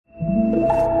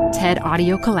TED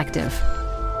Audio Collective.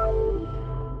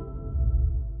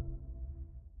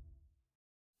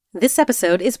 This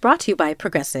episode is brought to you by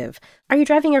Progressive. Are you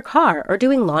driving your car or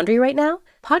doing laundry right now?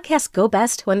 Podcasts go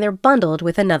best when they're bundled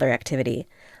with another activity.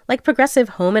 Like Progressive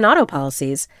home and auto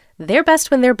policies, they're best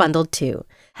when they're bundled too.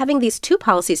 Having these two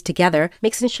policies together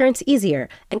makes insurance easier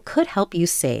and could help you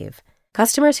save.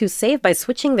 Customers who save by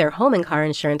switching their home and car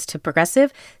insurance to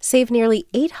Progressive save nearly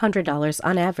 $800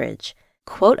 on average.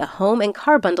 Quote a home and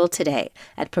car bundle today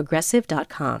at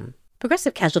Progressive.com.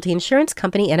 Progressive Casualty Insurance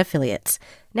Company and Affiliates.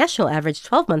 National average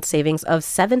 12-month savings of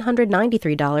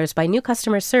 $793 by new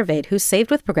customers surveyed who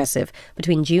saved with Progressive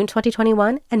between June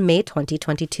 2021 and May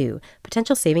 2022.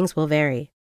 Potential savings will vary.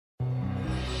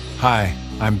 Hi,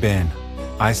 I'm Ben.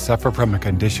 I suffer from a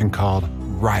condition called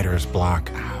writer's block.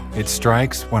 It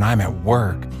strikes when I'm at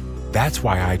work. That's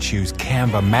why I choose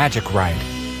Canva Magic Write.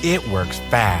 It works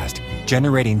fast,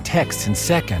 generating texts in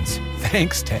seconds,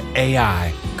 thanks to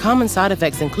AI. Common side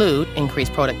effects include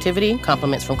increased productivity,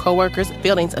 compliments from coworkers,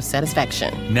 feelings of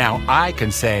satisfaction. Now I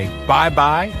can say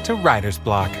bye-bye to writer's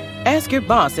block. Ask your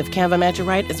boss if Canva Magic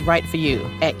Write is right for you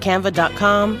at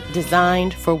canva.com,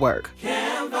 designed for work.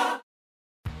 Canva.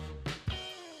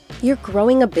 You're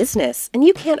growing a business and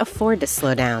you can't afford to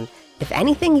slow down. If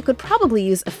anything, you could probably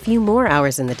use a few more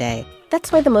hours in the day.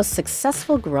 That's why the most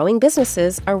successful growing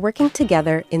businesses are working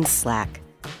together in Slack.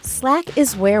 Slack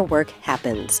is where work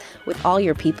happens, with all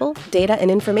your people, data, and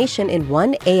information in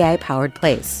one AI-powered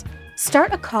place.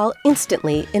 Start a call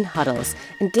instantly in huddles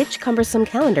and ditch cumbersome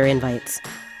calendar invites.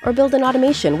 Or build an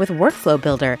automation with Workflow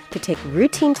Builder to take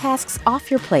routine tasks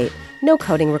off your plate, no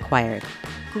coding required.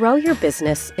 Grow your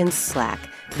business in Slack.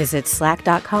 Visit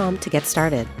slack.com to get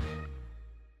started.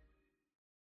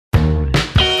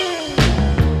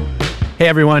 Hey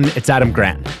everyone, it's Adam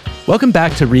Grant. Welcome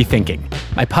back to Rethinking,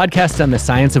 my podcast on the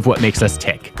science of what makes us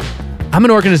tick. I'm an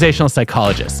organizational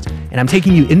psychologist, and I'm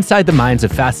taking you inside the minds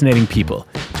of fascinating people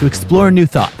to explore new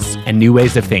thoughts and new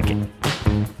ways of thinking.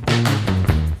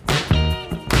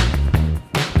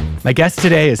 My guest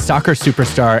today is soccer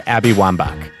superstar Abby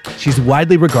Wambach. She's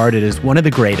widely regarded as one of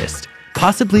the greatest,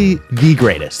 possibly the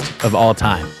greatest of all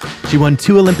time. She won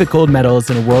 2 Olympic gold medals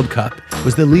in a World Cup,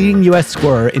 was the leading U.S.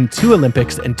 scorer in 2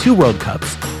 Olympics and 2 World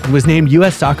Cups, and was named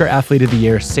U.S. Soccer Athlete of the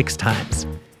Year 6 times.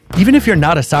 Even if you're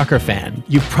not a soccer fan,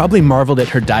 you've probably marveled at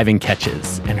her diving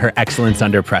catches and her excellence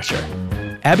under pressure.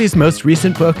 Abby's most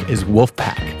recent book is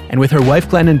Wolfpack, and with her wife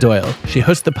Glennon Doyle, she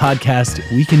hosts the podcast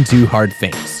We Can Do Hard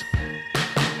Things.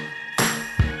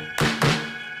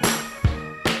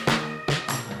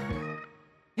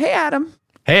 Hey, Adam.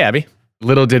 Hey, Abby.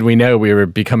 Little did we know we were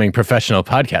becoming professional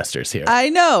podcasters here. I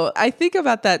know. I think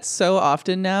about that so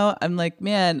often now. I'm like,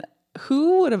 man,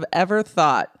 who would have ever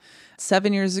thought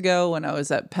 7 years ago when I was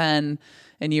at Penn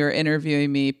and you were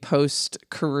interviewing me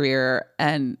post-career,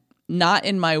 and not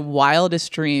in my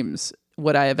wildest dreams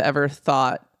would I have ever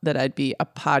thought that I'd be a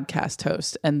podcast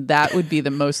host, and that would be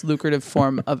the most lucrative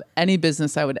form of any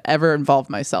business I would ever involve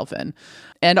myself in.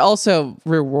 And also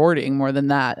rewarding more than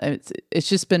that. It's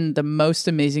just been the most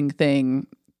amazing thing.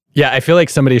 Yeah, I feel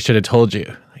like somebody should have told you,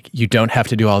 like, you don't have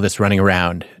to do all this running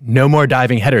around. No more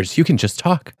diving headers. You can just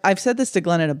talk. I've said this to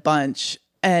Glennon a bunch,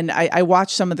 and I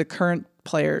watch some of the current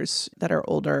players that are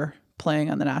older playing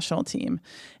on the national team,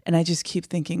 and I just keep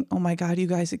thinking, oh my God, you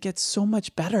guys, it gets so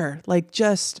much better. Like,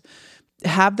 just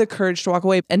have the courage to walk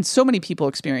away. And so many people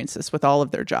experience this with all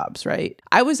of their jobs, right?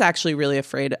 I was actually really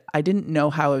afraid. I didn't know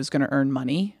how I was going to earn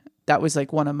money. That was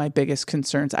like one of my biggest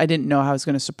concerns. I didn't know how I was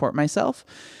going to support myself.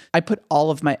 I put all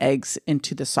of my eggs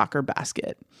into the soccer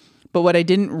basket. But what I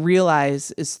didn't realize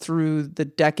is through the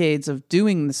decades of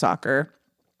doing the soccer,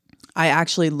 I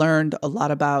actually learned a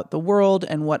lot about the world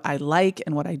and what I like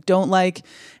and what I don't like.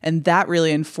 And that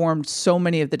really informed so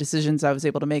many of the decisions I was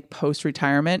able to make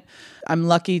post-retirement. I'm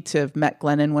lucky to have met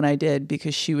Glennon when I did,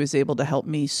 because she was able to help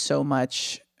me so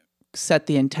much set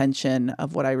the intention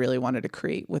of what I really wanted to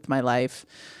create with my life.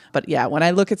 But yeah, when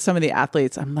I look at some of the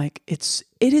athletes, I'm like, it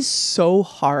is so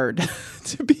hard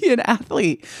to be an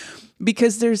athlete,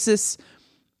 because there's this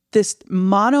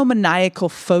monomaniacal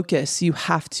focus you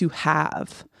have to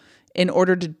have in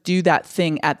order to do that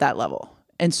thing at that level.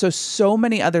 And so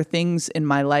many other things in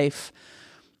my life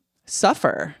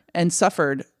suffer and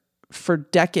suffered for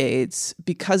decades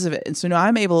because of it. And so now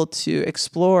I'm able to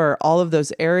explore all of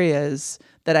those areas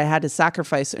that I had to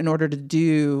sacrifice in order to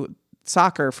do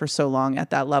soccer for so long at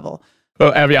that level.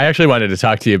 Well, Abby, I actually wanted to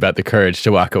talk to you about the courage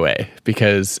to walk away,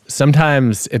 because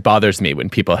sometimes it bothers me when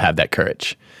people have that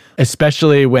courage,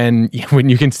 especially when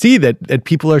you can see that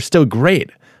people are still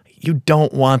great. You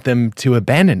don't want them to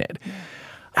abandon it.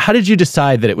 How did you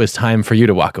decide that it was time for you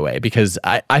to walk away? Because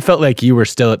I felt like you were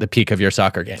still at the peak of your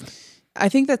soccer game. I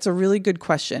think that's a really good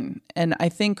question. And I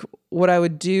think what I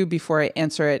would do before I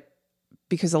answer it,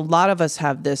 because a lot of us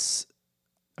have this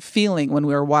feeling when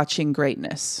we're watching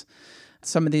greatness.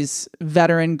 Some of these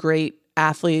veteran great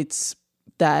athletes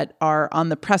that are on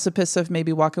the precipice of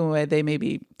maybe walking away, they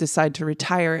maybe decide to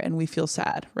retire and we feel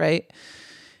sad, right?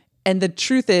 And the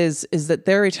truth is that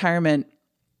their retirement,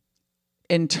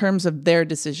 in terms of their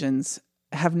decisions,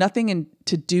 have nothing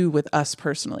to do with us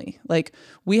personally. Like,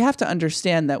 we have to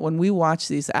understand that when we watch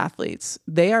these athletes,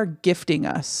 they are gifting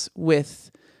us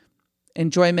with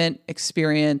enjoyment,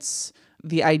 experience,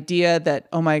 the idea that,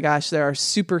 oh my gosh, there are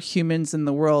superhumans in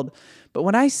the world. But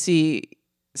when I see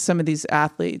some of these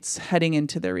athletes heading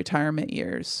into their retirement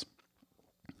years,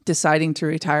 deciding to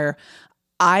retire,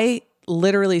 I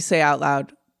literally say out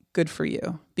loud, good for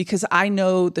you. Because I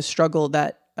know the struggle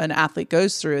that an athlete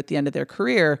goes through at the end of their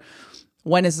career.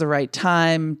 When is the right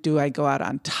time? Do I go out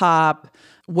on top?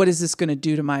 What is this going to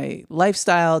do to my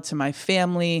lifestyle, to my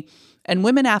family? And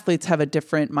women athletes have a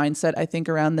different mindset, I think,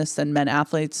 around this than men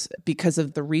athletes, because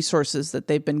of the resources that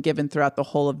they've been given throughout the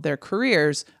whole of their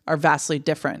careers are vastly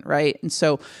different, right? And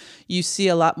so you see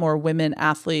a lot more women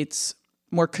athletes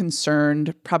more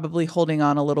concerned, probably holding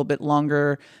on a little bit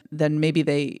longer than maybe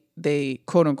they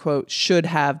quote unquote should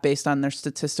have based on their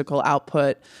statistical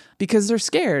output, because they're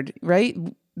scared, right?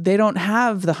 They don't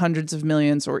have the hundreds of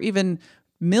millions or even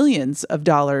millions of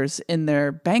dollars in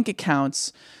their bank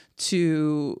accounts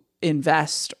to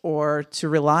invest or to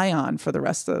rely on for the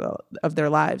rest of their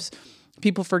lives.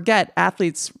 People forget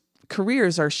athletes'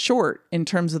 careers are short in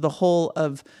terms of the whole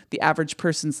of the average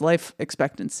person's life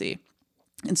expectancy.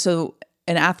 And so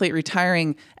an athlete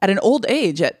retiring at an old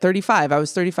age, at 35, I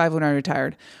was 35 when I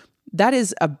retired, that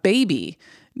is a baby.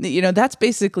 You know, that's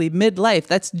basically midlife.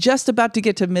 That's just about to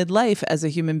get to midlife as a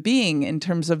human being in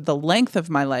terms of the length of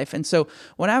my life. And so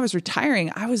when I was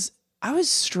retiring, I was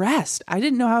stressed. I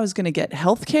didn't know how I was going to get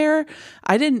healthcare.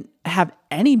 I didn't have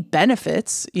any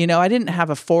benefits. You know, I didn't have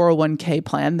a 401k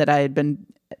plan that I had been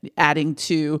adding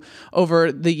to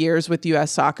over the years with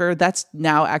U.S. Soccer. That's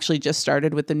now actually just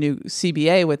started with the new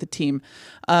CBA with the team.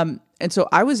 And so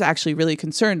I was actually really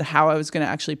concerned how I was going to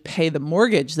actually pay the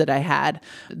mortgage that I had,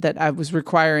 that I was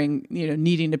requiring,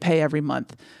 needing to pay every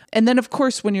month. And then, of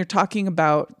course, when you're talking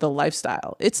about the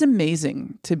lifestyle, it's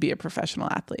amazing to be a professional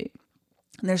athlete.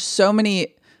 And there's so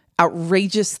many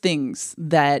outrageous things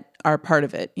that are part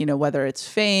of it, whether it's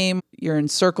fame, you're in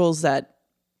circles that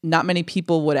not many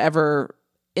people would ever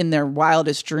in their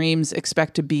wildest dreams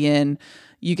expect to be in.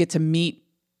 You get to meet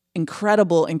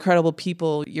incredible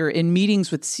people. You're in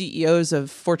meetings with CEOs of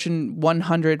Fortune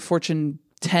 100, Fortune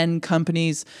 10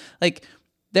 companies. Like,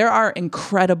 there are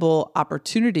incredible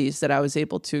opportunities that I was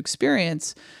able to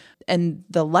experience. And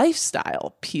the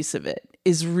lifestyle piece of it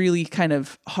is really kind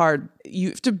of hard. You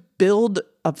have to build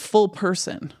a full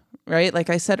person, right? Like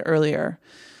I said earlier,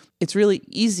 it's really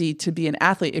easy to be an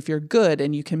athlete if you're good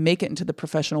and you can make it into the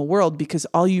professional world, because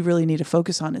all you really need to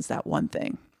focus on is that one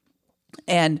thing.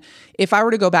 And if I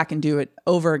were to go back and do it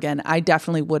over again, I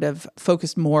definitely would have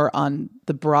focused more on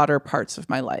the broader parts of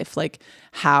my life, like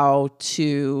how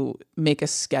to make a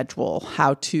schedule,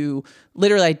 how to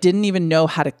literally, I didn't even know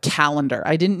how to calendar.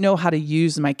 I didn't know how to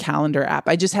use my calendar app.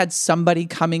 I just had somebody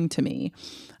coming to me.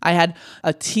 I had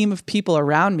a team of people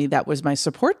around me that was my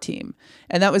support team.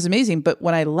 And that was amazing. But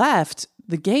when I left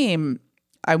the game,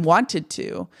 I wanted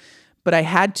to, but I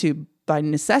had to, by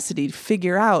necessity, to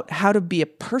figure out how to be a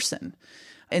person.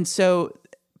 And so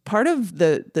part of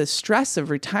the stress of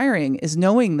retiring is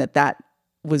knowing that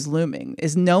was looming,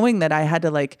 is knowing that I had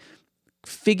to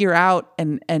figure out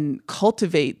and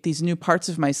cultivate these new parts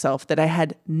of myself that I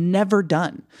had never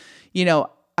done.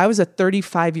 I was a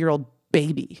 35-year-old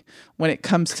baby when it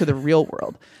comes to the real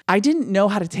world. I didn't know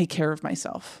how to take care of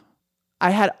myself. I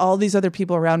had all these other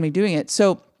people around me doing it.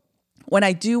 So when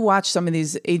I do watch some of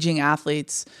these aging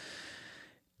athletes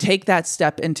take that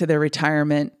step into their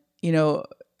retirement,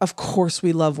 of course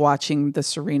we love watching the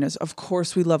Serenas. Of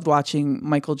course we loved watching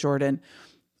Michael Jordan,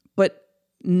 but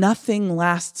nothing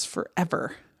lasts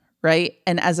forever, right?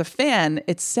 And as a fan,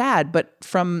 it's sad, but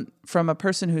from a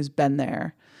person who's been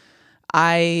there,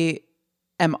 I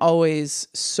am always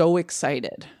so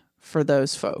excited for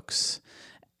those folks.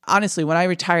 Honestly, when I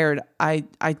retired, I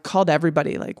called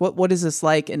everybody, what is this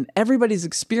like? And everybody's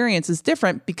experience is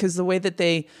different because the way that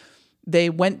they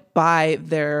went by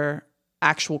their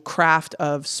actual craft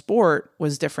of sport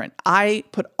was different. I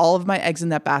put all of my eggs in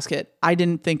that basket. I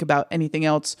didn't think about anything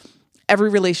else.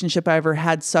 Every relationship I ever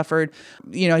had suffered.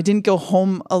 I didn't go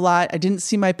home a lot. I didn't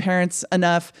see my parents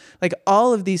enough.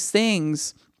 All of these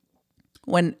things,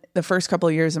 when the first couple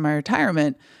of years of my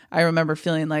retirement, I remember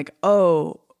feeling like,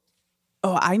 oh,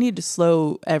 I need to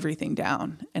slow everything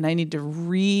down and I need to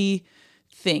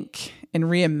rethink and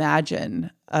reimagine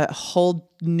a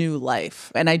whole new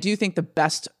life. And I do think the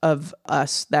best of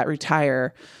us that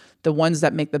retire, the ones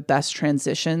that make the best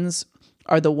transitions,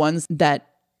 are the ones that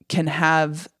can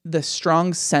have the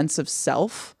strong sense of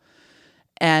self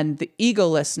and the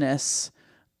egolessness.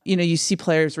 You know, you see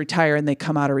players retire and they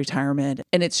come out of retirement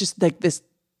and it's just like this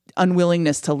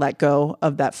unwillingness to let go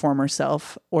of that former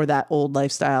self or that old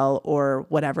lifestyle or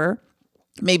whatever.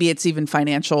 Maybe it's even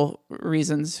financial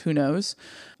reasons, who knows?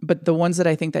 But the ones that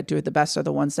I think that do it the best are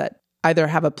the ones that either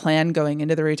have a plan going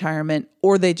into the retirement,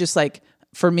 or they just like,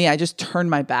 for me, I just turned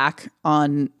my back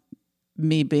on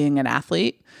me being an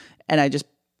athlete and I just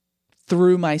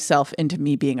threw myself into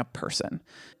me being a person.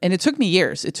 And it took me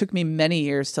years. It took me many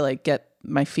years to like get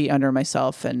my feet under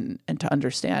myself and to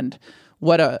understand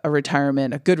what a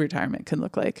retirement, a good retirement, can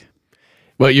look like.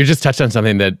 Well, you just touched on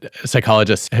something that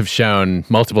psychologists have shown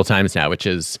multiple times now, which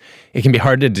is it can be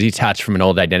hard to detach from an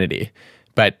old identity.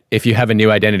 But if you have a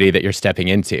new identity that you're stepping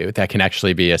into, that can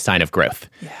actually be a sign of growth.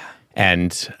 Yeah.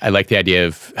 And I like the idea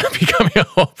of becoming a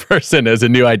whole person as a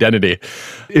new identity.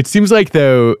 It seems like,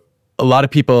 though, a lot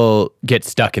of people get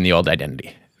stuck in the old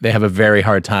identity. They have a very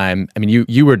hard time. I mean,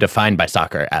 you were defined by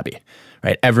soccer, Abby,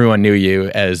 right? Everyone knew you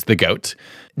as the GOAT.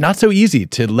 Not so easy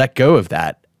to let go of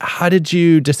that. How did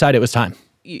you decide it was time?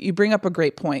 You bring up a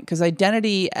great point, because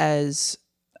identity as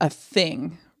a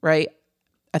thing, right?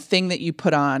 A thing that you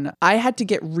put on. I had to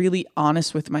get really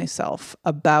honest with myself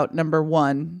about, number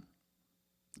one,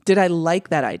 did I like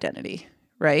that identity,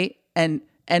 right? And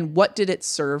what did it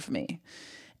serve me?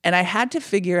 And I had to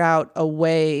figure out a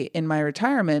way in my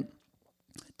retirement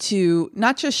to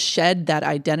not just shed that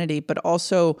identity, but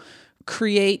also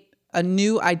create a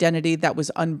new identity that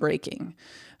was unbreaking.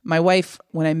 My wife,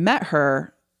 when I met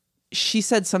her, she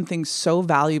said something so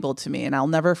valuable to me, and I'll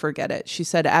never forget it. She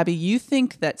said, Abby, you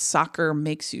think that soccer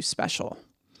makes you special.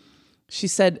 She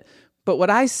said, but what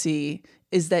I see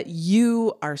is that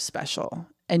you are special,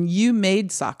 and you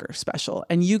made soccer special,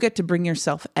 and you get to bring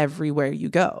yourself everywhere you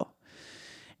go.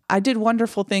 I did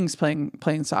wonderful things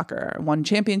playing soccer. I won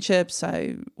championships.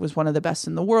 I was one of the best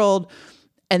in the world.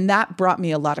 And that brought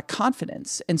me a lot of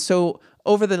confidence. And so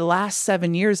over the last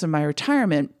 7 years of my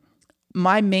retirement,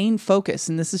 my main focus,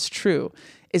 and this is true,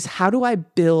 is how do I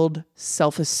build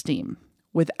self-esteem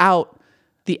without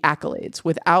the accolades,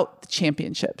 without the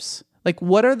championships? Like,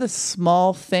 what are the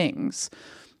small things?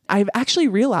 I've actually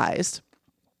realized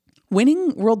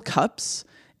winning World Cups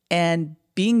and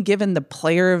being given the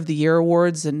Player of the Year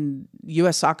awards and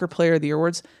U.S. Soccer Player of the Year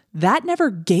awards, that never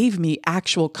gave me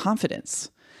actual confidence.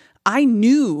 I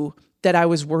knew that I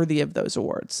was worthy of those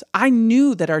awards. I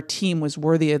knew that our team was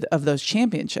worthy of those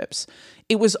championships.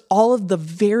 It was all of the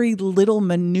very little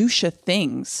minutia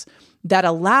things that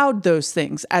allowed those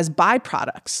things as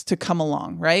byproducts to come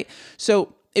along, right?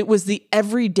 So it was the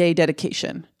everyday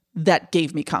dedication that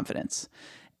gave me confidence.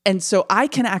 And so I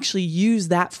can actually use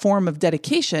that form of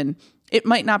dedication. It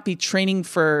might not be training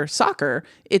for soccer.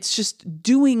 It's just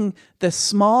doing the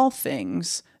small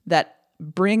things that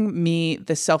bring me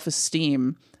the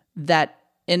self-esteem that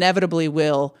inevitably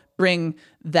will bring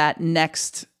that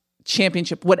next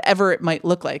championship, whatever it might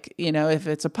look like. You know, if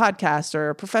it's a podcast or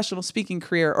a professional speaking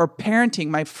career or parenting,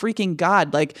 my freaking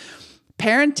God, like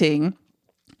parenting,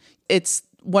 it's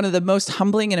one of the most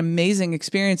humbling and amazing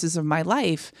experiences of my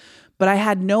life. But I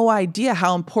had no idea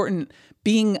how important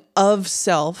being of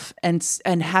self and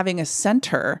having a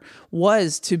center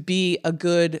was to be a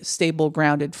good, stable,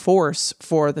 grounded force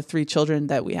for the 3 children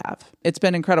that we have. It's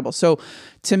been incredible. So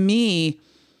to me,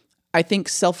 I think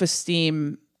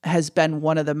self-esteem has been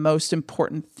one of the most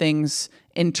important things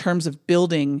in terms of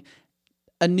building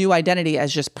a new identity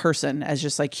as just person, as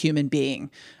just like human being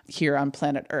here on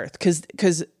planet Earth.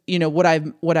 Because you know what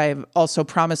I've also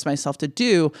promised myself to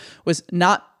do was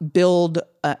not build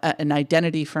an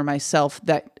identity for myself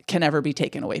that can ever be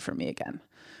taken away from me again,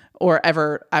 or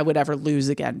I would ever lose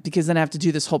again. Because then I have to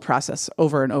do this whole process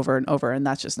over and over and over, and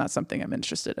that's just not something I'm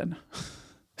interested in.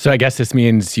 So I guess this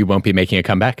means you won't be making a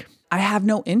comeback? I have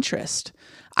no interest.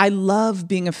 I love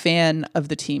being a fan of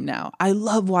the team now. I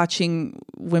love watching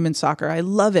women's soccer. I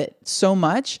love it so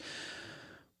much.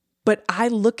 But I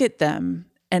look at them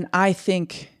and I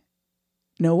think,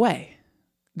 no way.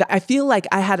 I feel like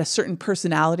I had a certain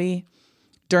personality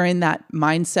during that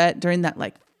mindset, during that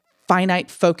like finite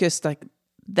focus, like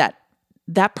that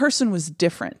person was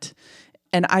different.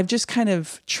 And I've just kind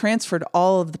of transferred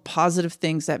all of the positive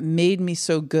things that made me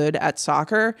so good at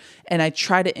soccer. And I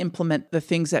try to implement the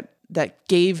things that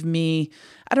gave me,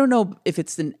 I don't know if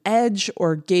it's an edge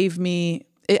or gave me,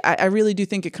 I really do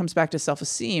think it comes back to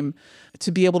self-esteem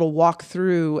to be able to walk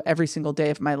through every single day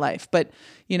of my life. But,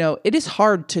 it is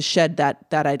hard to shed that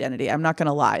identity. I'm not going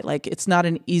to lie. Like, it's not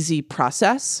an easy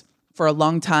process. For a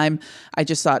long time, I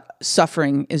just thought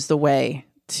suffering is the way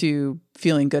to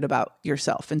feeling good about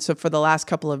yourself. And so for the last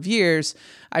couple of years,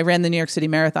 I ran the New York City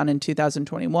Marathon in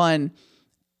 2021,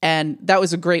 and that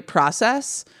was a great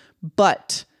process.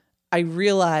 But I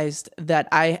realized that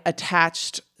I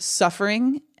attached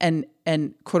suffering and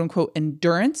quote unquote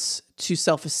endurance to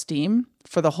self-esteem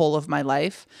for the whole of my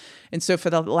life. And so for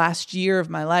the last year of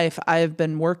my life, I have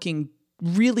been working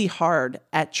really hard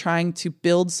at trying to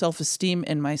build self-esteem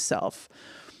in myself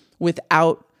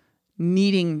without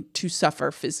needing to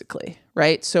suffer physically,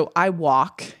 right? So I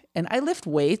walk and I lift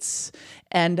weights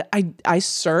and I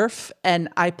surf and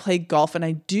I play golf and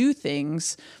I do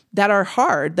things that are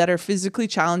hard, that are physically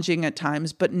challenging at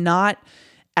times, but not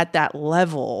at that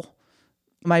level.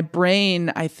 My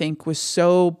brain, I think, was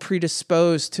so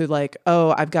predisposed to like,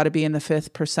 oh, I've got to be in the 5th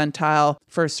percentile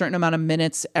for a certain amount of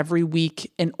minutes every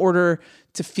week in order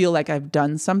to feel like I've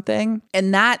done something.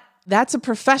 And that's a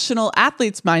professional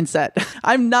athlete's mindset.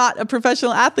 I'm not a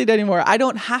professional athlete anymore. I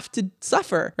don't have to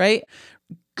suffer, right?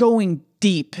 Going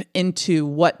deep into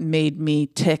what made me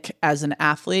tick as an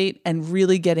athlete and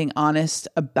really getting honest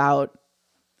about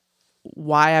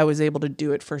why I was able to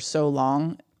do it for so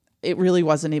long. It really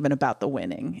wasn't even about the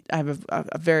winning. I have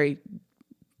a very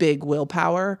big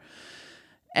willpower,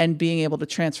 and being able to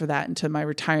transfer that into my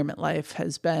retirement life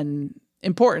has been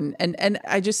important. And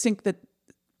I just think that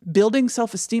building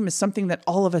self-esteem is something that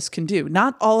all of us can do.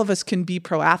 Not all of us can be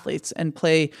pro athletes and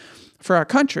play for our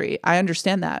country. I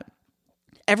understand that.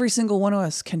 Every single one of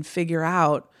us can figure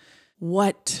out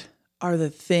what are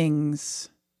the things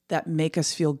that make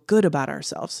us feel good about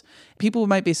ourselves. People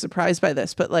might be surprised by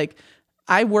this, but like,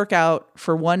 I work out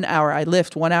for 1 hour. I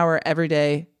lift 1 hour every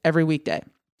day, every weekday.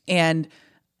 And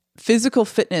physical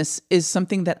fitness is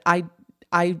something that I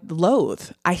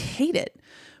loathe. I hate it.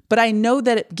 But I know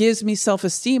that it gives me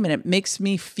self-esteem and it makes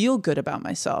me feel good about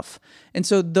myself. And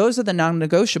so those are the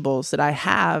non-negotiables that I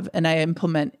have and I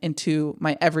implement into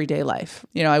my everyday life.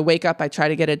 I wake up, I try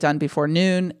to get it done before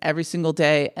noon every single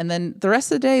day, and then the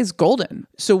rest of the day is golden.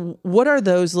 So what are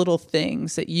those little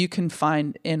things that you can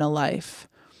find in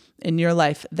your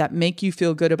life that make you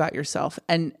feel good about yourself?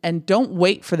 And don't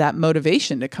wait for that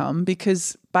motivation to come,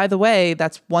 because, by the way,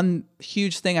 that's one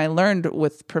huge thing I learned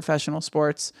with professional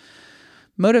sports.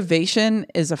 Motivation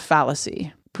is a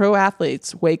fallacy. Pro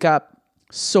athletes wake up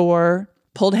sore,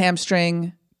 pulled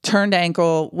hamstring, turned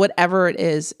ankle, whatever it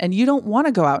is, and you don't want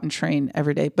to go out and train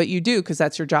every day, but you do because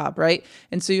that's your job, right?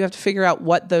 And so you have to figure out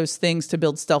what those things to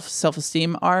build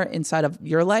self-esteem are inside of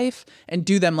your life and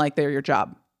do them like they're your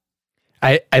job.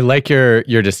 I like your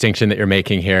distinction that you're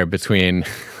making here between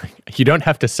you don't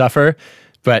have to suffer,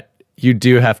 but you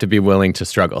do have to be willing to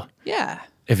struggle. Yeah.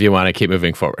 If you want to keep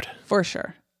moving forward. For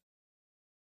sure.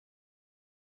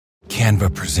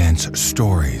 Canva presents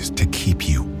stories to keep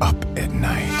you up at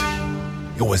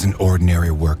night. It was an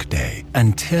ordinary workday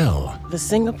until... The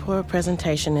Singapore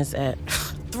presentation is at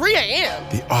 3 a.m.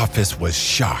 The office was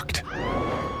shocked.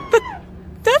 But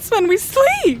that's when we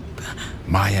sleep.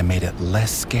 Maya made it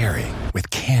less scary with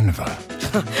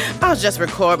Canva. I'll just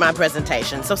record my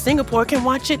presentation so Singapore can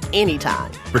watch it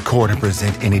anytime. Record and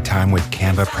present anytime with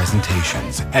Canva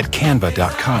presentations at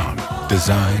canva.com.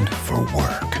 Designed for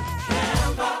work.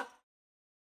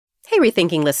 Hey,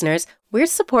 Rethinking listeners, we're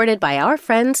supported by our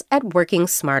friends at Working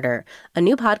Smarter, a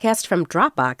new podcast from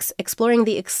Dropbox exploring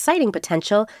the exciting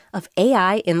potential of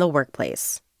AI in the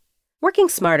workplace. Working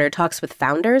Smarter talks with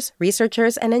founders,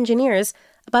 researchers, and engineers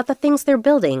about the things they're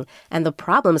building and the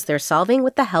problems they're solving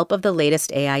with the help of the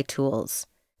latest AI tools.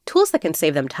 Tools that can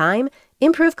save them time,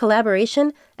 improve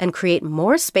collaboration, and create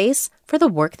more space for the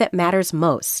work that matters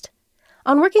most.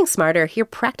 On Working Smarter, hear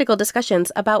practical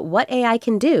discussions about what AI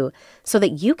can do so that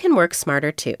you can work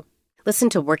smarter too. Listen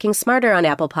to Working Smarter on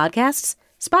Apple Podcasts,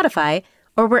 Spotify,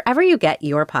 or wherever you get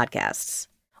your podcasts.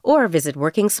 Or visit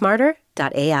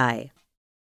workingsmarter.ai.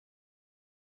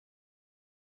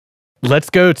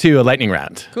 Let's go to a lightning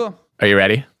round. Cool. Are you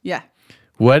ready? Yeah.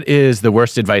 What is the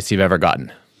worst advice you've ever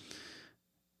gotten?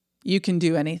 You can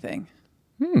do anything.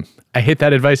 I hate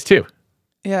that advice too.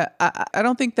 Yeah. I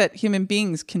don't think that human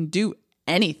beings can do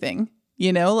anything.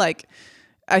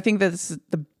 I think that's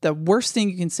the worst thing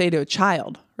you can say to a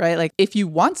child, right? Like, if you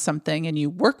want something and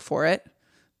you work for it,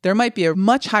 there might be a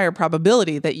much higher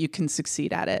probability that you can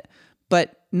succeed at it.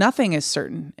 But nothing is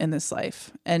certain in this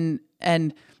life. And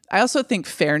I also think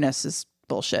fairness is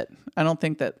bullshit. I don't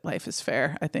think that life is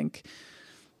fair. I think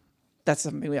that's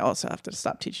something we also have to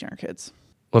stop teaching our kids.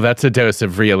 Well, that's a dose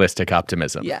of realistic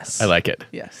optimism. Yes. I like it.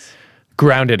 Yes.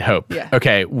 Grounded hope. Yeah.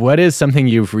 Okay, what is something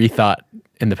you've rethought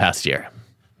in the past year?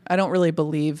 I don't really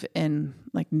believe in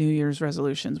like New Year's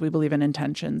resolutions. We believe in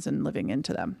intentions and living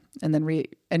into them, and then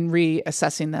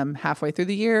reassessing them halfway through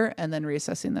the year, and then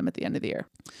reassessing them at the end of the year.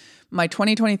 My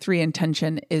 2023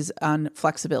 intention is on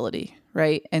flexibility,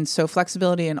 right? And so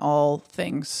flexibility in all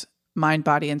things, mind,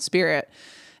 body, and spirit.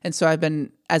 And so I've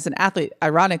been, as an athlete,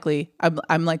 ironically,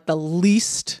 I'm like the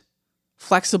least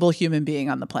flexible human being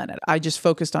on the planet. I just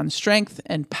focused on strength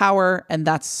and power, and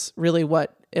that's really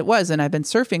what it was. And I've been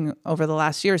surfing over the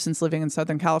last year since living in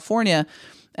Southern California,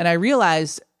 and I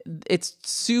realized it's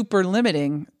super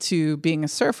limiting to being a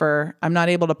surfer. I'm not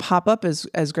able to pop up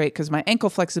as great because my ankle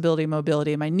flexibility,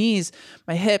 mobility, my knees,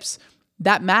 my hips,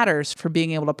 that matters for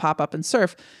being able to pop up and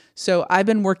surf. So I've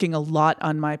been working a lot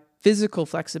on my physical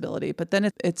flexibility, but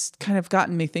then it's kind of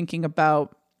gotten me thinking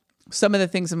about some of the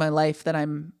things in my life that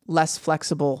I'm less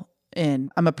flexible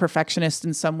in. I'm a perfectionist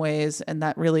in some ways, and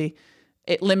that really,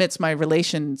 it limits my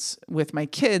relations with my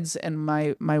kids and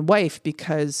my wife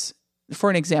because,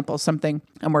 for an example, something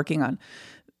I'm working on,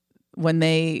 when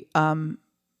they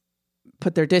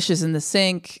put their dishes in the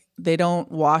sink, they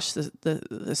don't wash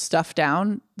the stuff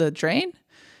down the drain.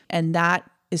 And that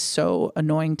is so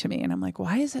annoying to me. And I'm like,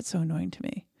 why is that so annoying to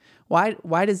me?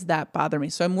 Why does that bother me?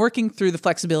 So I'm working through the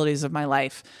flexibilities of my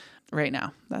life right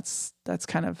now. That's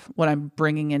kind of what I'm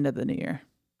bringing into the new year.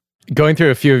 Going through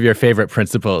a few of your favorite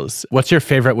principles, what's your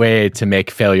favorite way to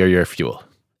make failure your fuel?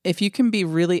 If you can be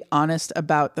really honest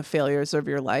about the failures of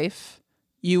your life,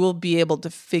 you will be able to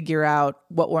figure out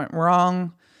what went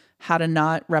wrong, how to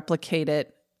not replicate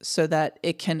it so that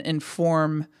it can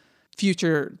inform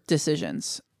future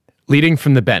decisions. Leading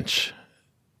from the bench,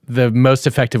 the most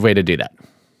effective way to do that.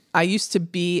 I used to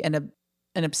be an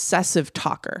obsessive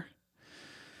talker.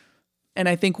 And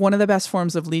I think one of the best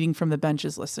forms of leading from the bench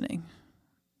is listening.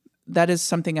 That is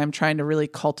something I'm trying to really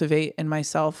cultivate in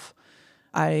myself.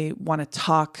 I want to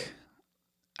talk.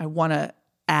 I want to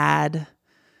add.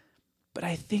 But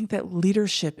I think that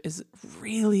leadership is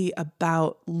really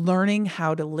about learning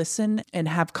how to listen and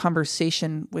have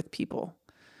conversation with people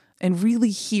and really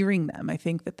hearing them. I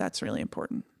think that that's really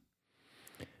important.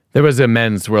 There was a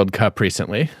men's World Cup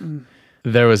recently.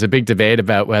 There was a big debate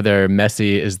about whether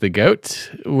Messi is the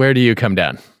GOAT. Where do you come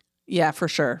down? Yeah, for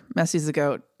sure. Messi's the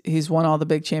GOAT. He's won all the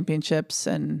big championships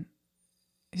and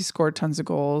he scored tons of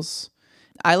goals.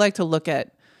 I like to look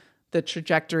at the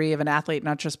trajectory of an athlete,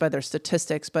 not just by their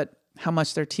statistics, but how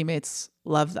much their teammates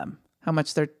love them, how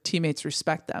much their teammates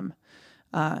respect them.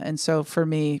 And so for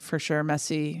me, for sure,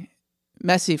 Messi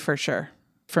for sure.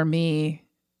 For me,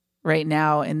 right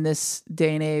now in this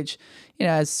day and age, you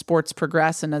know, as sports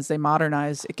progress and as they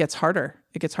modernize, it gets harder.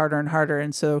 It gets harder and harder.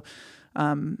 And so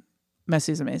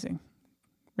Messi's amazing.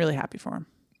 Really happy for him.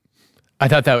 I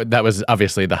thought that was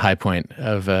obviously the high point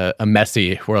of a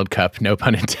Messi World Cup, no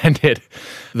pun intended.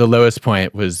 The lowest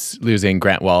point was losing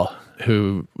Grant Wahl,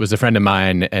 who was a friend of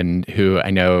mine and who I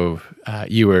know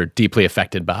you were deeply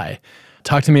affected by.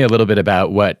 Talk to me a little bit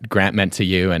about what Grant meant to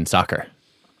you and soccer.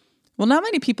 Well, not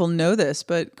many people know this,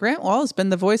 but Grant Wahl has been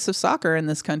the voice of soccer in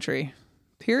this country,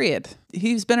 period.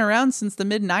 He's been around since the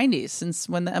mid-'90s, since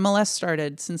when the MLS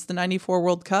started, since the 94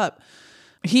 World Cup.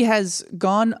 He has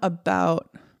gone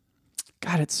about...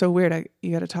 God, it's so weird.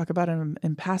 You got to talk about him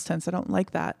in past tense. I don't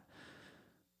like that.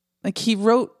 Like, he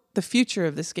wrote the future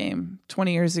of this game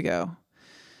 20 years ago.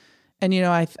 And, you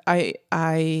know,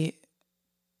 I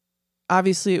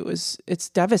obviously it's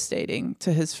devastating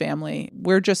to his family.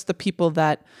 We're just the people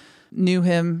that knew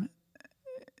him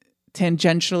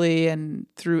tangentially and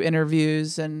through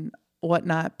interviews and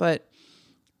whatnot. But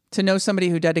to know somebody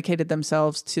who dedicated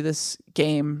themselves to this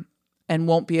game and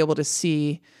won't be able to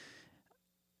see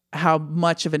how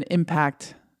much of an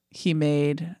impact he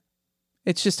made,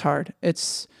 it's just hard.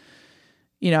 It's,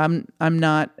 you know, I'm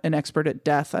not an expert at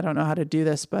death. I don't know how to do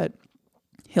this, but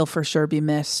he'll for sure be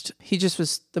missed. He just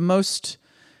was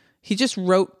he just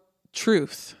wrote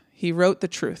truth. He wrote the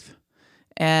truth.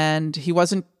 And he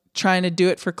wasn't trying to do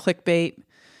it for clickbait.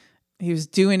 He was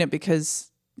doing it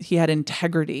because he had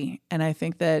integrity. And I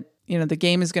think that, you know, the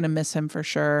game is going to miss him for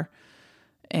sure.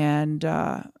 And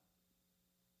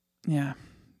yeah,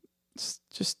 it's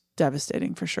just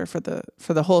devastating for sure for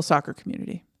the whole soccer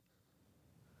community.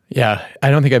 Yeah, I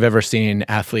don't think I've ever seen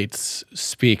athletes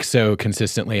speak so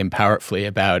consistently and powerfully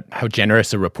about how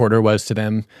generous a reporter was to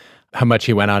them, how much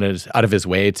he went out of his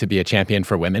way to be a champion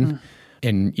for women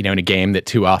in a game that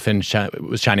too often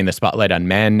was shining the spotlight on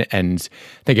men. And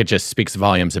I think it just speaks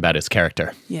volumes about his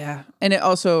character. Yeah. And it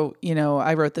also, you know,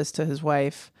 I wrote this to his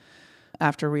wife.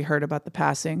 after we heard about the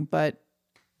passing, but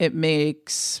it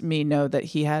makes me know that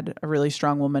he had a really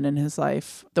strong woman in his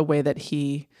life. The way that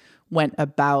he went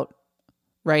about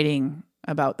writing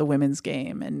about the women's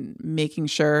game and making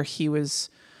sure he was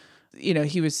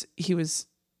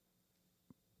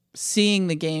seeing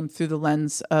the game through the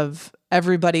lens of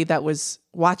everybody that was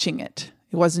watching it.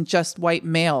 It wasn't just white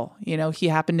male. He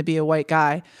happened to be a white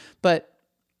guy, but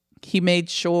he made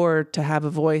sure to have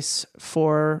a voice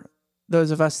for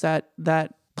those of us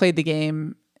that played the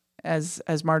game as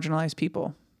marginalized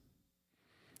people.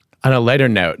 On a lighter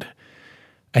note,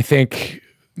 I think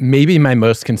maybe my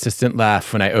most consistent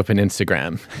laugh when I open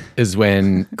Instagram is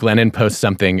when Glennon posts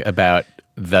something about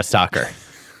the soccer.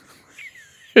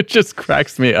 It just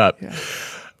cracks me up. Yeah.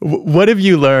 What have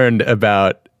you learned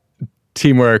about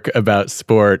teamwork, about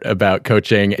sport, about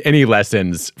coaching? Any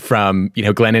lessons from,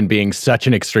 Glennon being such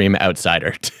an extreme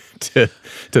outsider to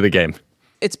the game?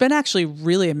 It's been actually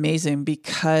really amazing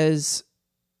because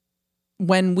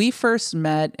when we first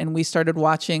met and we started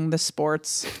watching the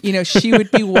sports, she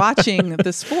would be watching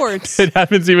the sports. It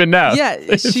happens even now.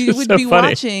 Yeah, she would be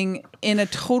watching in a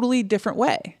totally different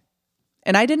way.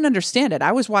 And I didn't understand it.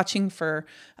 I was watching for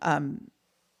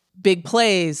big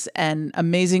plays and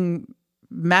amazing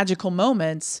magical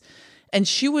moments. And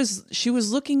she was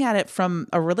looking at it from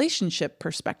a relationship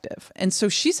perspective. And so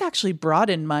she's actually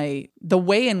broadened the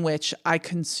way in which I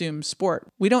consume sport.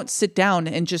 We don't sit down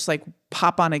and just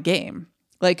pop on a game.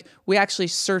 We actually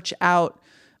search out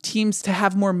teams to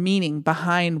have more meaning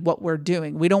behind what we're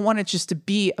doing. We don't want it just to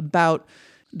be about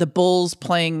the Bulls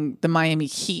playing the Miami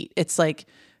Heat. It's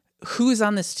who's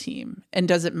on this team and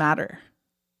does it matter?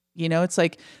 It's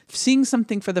seeing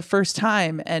something for the first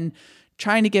time and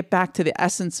trying to get back to the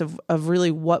essence of really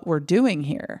what we're doing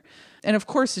here. And of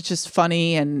course it's just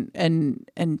funny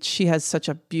and she has such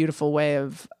a beautiful way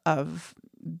of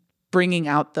bringing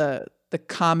out the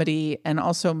comedy and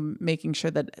also making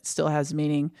sure that it still has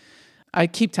meaning. I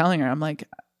keep telling her, I'm like,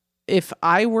 if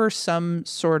I were some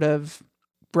sort of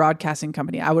broadcasting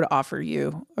company, I would offer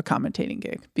you a commentating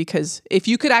gig, because if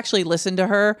you could actually listen to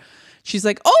her, she's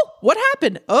like, oh, what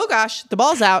happened? Oh gosh, the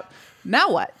ball's out.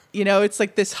 Now what? It's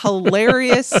this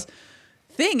hilarious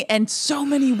thing. And so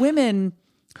many women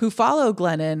who follow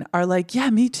Glennon are like, yeah,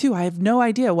 me too. I have no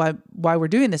idea why we're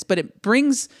doing this, but it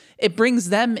brings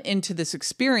them into this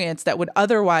experience that would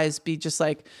otherwise be just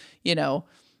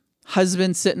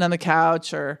husband sitting on the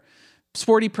couch or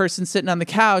sporty person sitting on the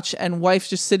couch and wife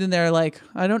just sitting there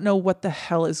I don't know what the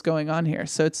hell is going on here.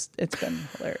 So it's been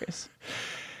hilarious.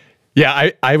 Yeah,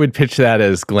 I would pitch that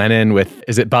as Glennon with,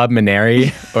 is it Bob Menery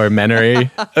or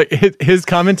Menery? His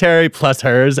commentary plus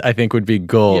hers, I think, would be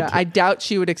gold. Yeah, I doubt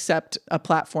she would accept a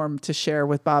platform to share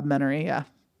with Bob Menery, yeah.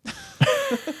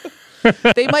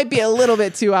 They might be a little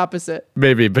bit too opposite.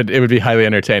 Maybe, but it would be highly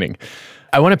entertaining.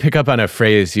 I want to pick up on a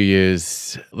phrase you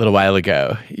used a little while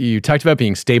ago. You talked about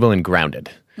being stable and grounded.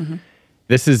 Mm-hmm.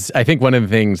 This is, I think, one of the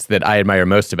things that I admire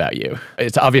most about you.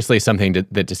 It's obviously something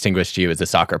that distinguished you as a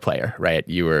soccer player, right?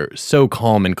 You were so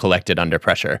calm and collected under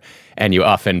pressure, and you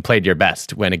often played your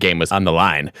best when a game was on the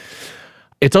line.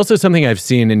 It's also something I've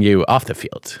seen in you off the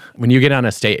field. When you get on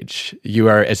a stage, you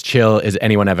are as chill as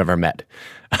anyone I've ever met.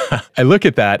 I look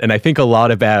at that and I think a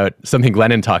lot about something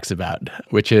Glennon talks about,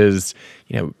 which is,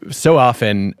 so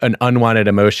often an unwanted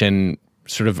emotion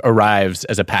sort of arrives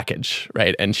as a package,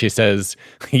 right? And she says,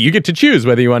 you get to choose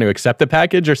whether you want to accept the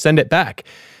package or send it back.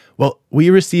 Well, we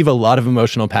receive a lot of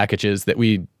emotional packages that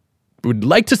we would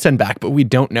like to send back, but we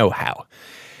don't know how.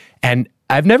 And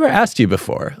I've never asked you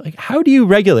before, how do you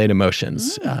regulate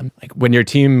emotions? When your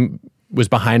team was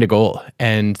behind a goal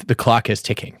and the clock is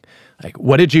ticking,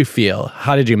 what did you feel?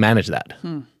 How did you manage that?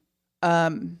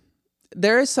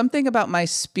 There is something about my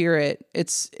spirit.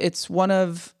 It's one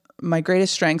of my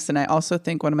greatest strengths, and I also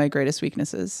think one of my greatest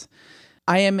weaknesses.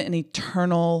 I am an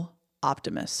eternal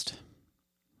optimist.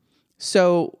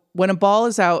 So when a ball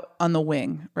is out on the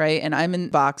wing, right, and I'm in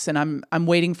the box and I'm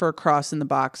waiting for a cross in the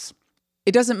box,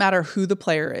 it doesn't matter who the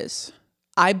player is.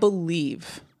 I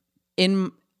believe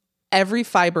in every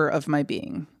fiber of my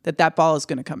being that ball is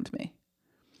going to come to me.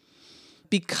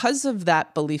 Because of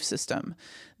that belief system,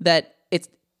 that it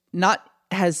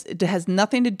has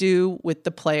nothing to do with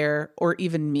the player or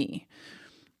even me.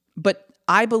 But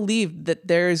I believe that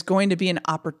there is going to be an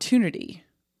opportunity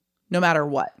no matter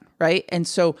what, right? And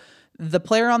so the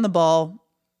player on the ball,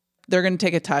 they're going to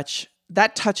take a touch.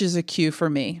 That touch is a cue for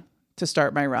me to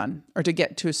start my run or to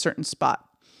get to a certain spot.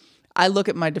 I look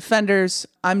at my defenders.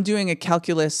 I'm doing a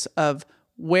calculus of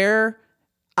where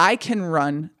I can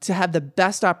run to have the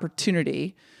best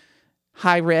opportunity,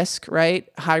 high risk, right?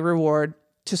 High reward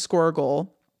to score a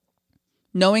goal.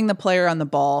 Knowing the player on the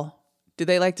ball Do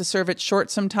they like to serve it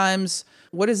short sometimes?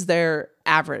 What is their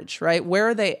average, right? Where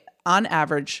are they on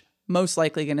average most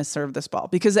likely going to serve this ball?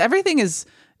 Because everything is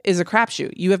a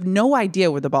crapshoot. You have no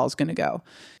idea where the ball is going to go.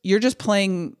 You're just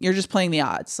playing the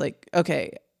odds. Like,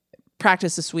 okay,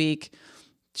 practice this week,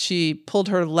 she pulled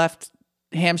her left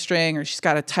hamstring or she's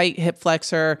got a tight hip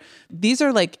flexor. These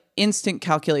are like instant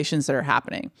calculations that are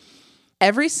happening.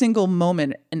 Every single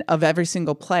moment of every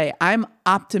single play, I'm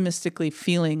optimistically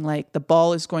feeling like the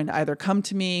ball is going to either come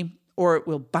to me or it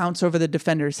will bounce over the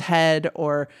defender's head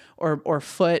or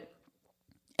foot,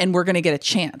 and we're going to get a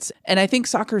chance. And I think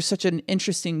soccer is such an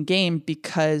interesting game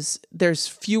because there's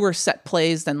fewer set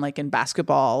plays than like in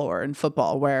basketball or in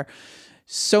football, where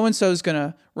so-and-so is going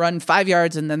to run 5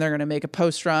 yards and then they're going to make a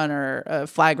post run or a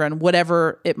flag run,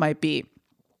 whatever it might be.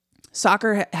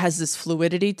 Soccer has this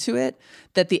fluidity to it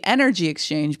that the energy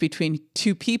exchange between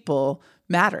two people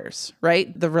matters,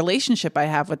 right? The relationship I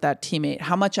have with that teammate,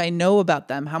 how much I know about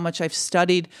them, how much I've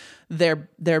studied their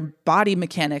body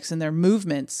mechanics and their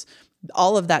movements,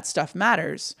 all of that stuff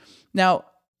matters. Now,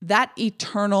 that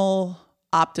eternal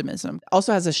optimism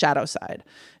also has a shadow side.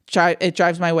 It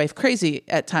drives my wife crazy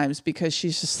at times because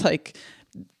she's just like,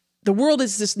 the world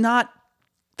is just not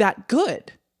that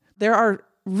good. There are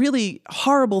really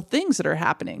horrible things that are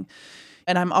happening.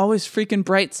 And I'm always freaking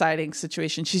bright-siding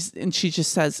situation. She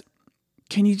just says,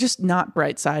 can you just not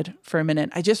bright side for a minute?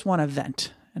 I just want to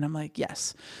vent. And I'm like,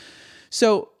 yes.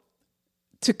 So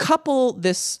to couple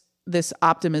this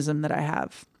optimism that I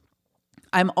have,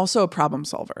 I'm also a problem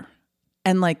solver.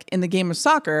 And like in the game of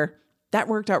soccer, that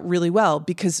worked out really well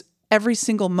because every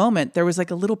single moment there was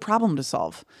like a little problem to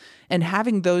solve. And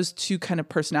having those two kind of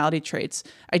personality traits,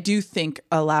 I do think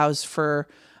allows for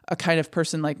a kind of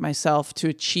person like myself to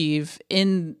achieve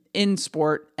in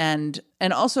sport and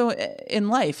also in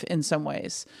life in some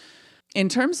ways. In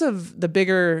terms of the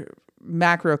bigger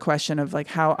macro question of like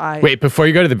how Wait, before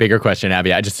you go to the bigger question,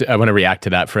 Abby, I want to react to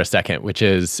that for a second, which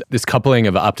is this coupling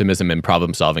of optimism and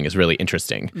problem solving is really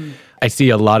interesting. I see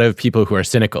a lot of people who are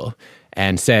cynical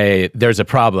and say there's a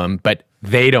problem, but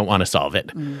they don't want to solve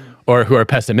it. Or who are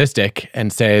pessimistic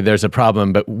and say there's a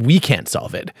problem, but we can't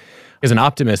solve it. As an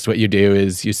optimist, what you do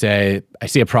is you say, I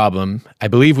see a problem, I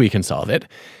believe we can solve it.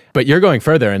 But you're going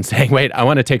further and saying, wait, I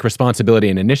want to take responsibility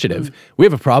and initiative. We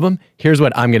have a problem, here's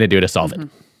what I'm going to do to solve it.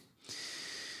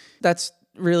 That's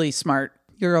really smart.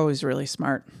 You're always really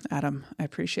smart, Adam. I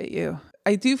appreciate you.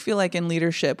 I do feel like in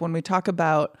leadership, when we talk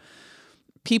about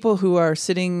people who are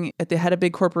sitting at the head of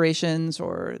big corporations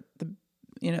or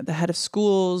the head of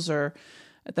schools or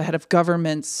at the head of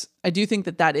governments, I do think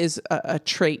that is a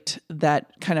trait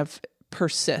that kind of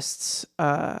persists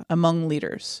among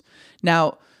leaders.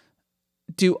 Now,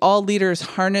 do all leaders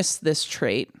harness this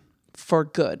trait for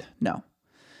good? No.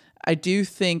 I do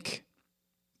think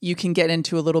you can get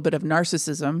into a little bit of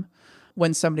narcissism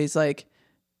when somebody's like,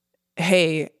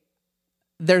 hey,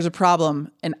 there's a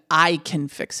problem and I can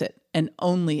fix it and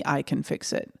only I can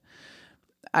fix it.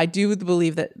 I do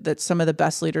believe that some of the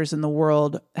best leaders in the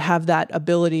world have that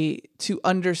ability to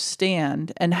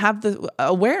understand and have the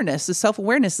awareness, the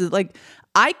self-awareness that like,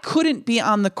 I couldn't be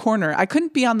on the corner. I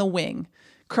couldn't be on the wing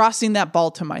crossing that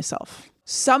ball to myself.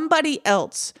 Somebody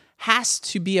else has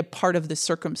to be a part of the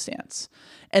circumstance.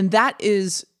 And that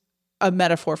is a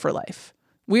metaphor for life.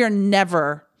 We are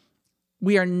never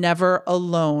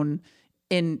alone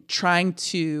in trying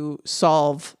to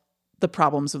solve the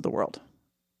problems of the world,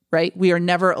 right? We are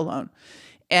never alone.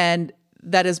 And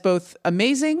that is both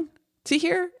amazing to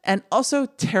hear and also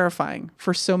terrifying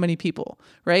for so many people,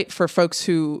 right? For folks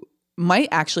who might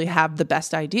actually have the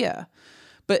best idea.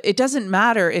 But it doesn't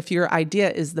matter if your idea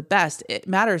is the best. It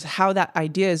matters how that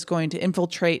idea is going to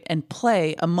infiltrate and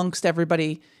play amongst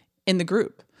everybody in the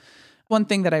group. One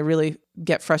thing that I really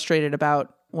get frustrated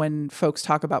about when folks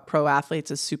talk about pro athletes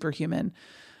as superhuman,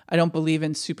 I don't believe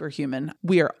in superhuman.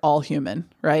 We are all human,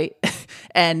 right?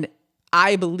 And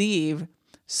I believe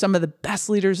some of the best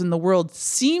leaders in the world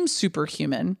seem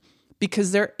superhuman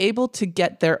because they're able to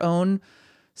get their own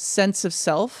sense of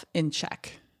self in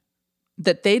check.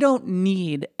 That they don't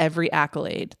need every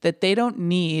accolade, that they don't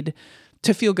need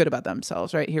to feel good about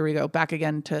themselves, right? Here we go, back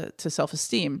again to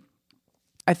self-esteem.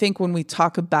 I think when we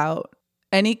talk about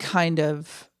any kind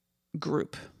of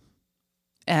group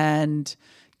and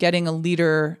getting a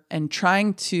leader and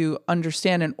trying to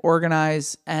understand and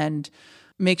organize and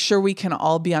make sure we can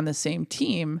all be on the same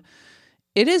team,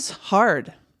 it is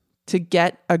hard to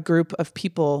get a group of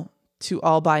people to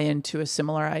all buy into a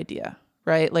similar idea,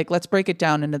 right? Like, let's break it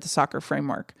down into the soccer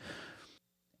framework.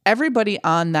 Everybody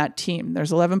on that team,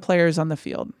 there's 11 players on the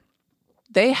field.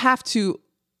 They have to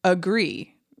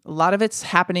agree. A lot of it's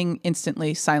happening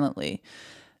instantly, silently,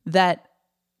 that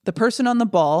the person on the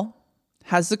ball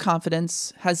has the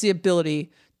confidence, has the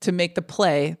ability to make the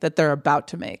play that they're about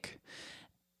to make.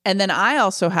 And then I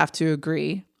also have to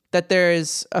agree that there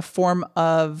is a form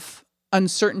of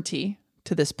uncertainty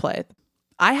to this play.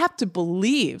 I have to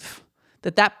believe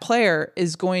that that player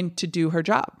is going to do her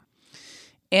job.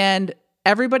 And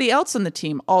everybody else on the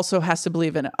team also has to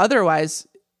believe in it. Otherwise,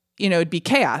 it'd be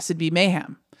chaos, it'd be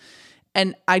mayhem.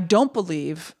 And I don't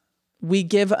believe we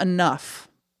give enough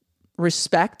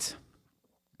respect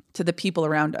to the people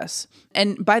around us.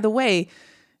 And by the way,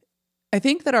 I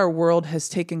think that our world has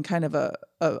taken kind of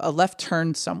a left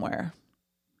turn somewhere,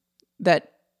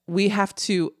 that we have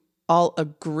to all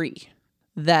agree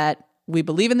that we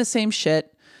believe in the same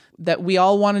shit, that we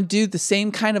all want to do the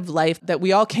same kind of life, that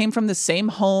we all came from the same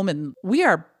home, and we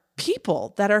are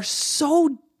people that are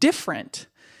so different.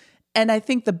 And I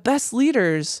think the best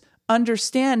leaders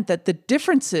understand that the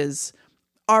differences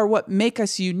are what make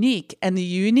us unique, and the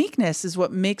uniqueness is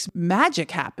what makes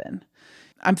magic happen.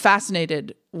 I'm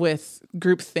fascinated with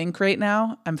groupthink right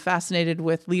now. I'm fascinated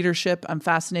with leadership. I'm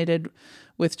fascinated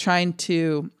with trying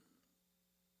to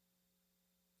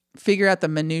figure out the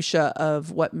minutia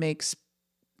of what makes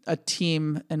a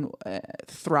team and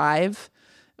thrive,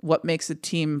 what makes a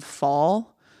team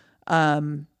fall.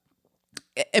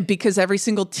 Because every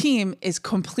single team is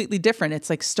completely different. It's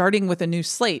like starting with a new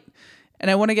slate.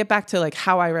 And I want to get back to like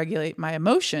how I regulate my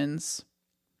emotions.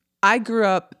 I grew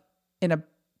up in a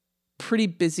pretty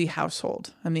busy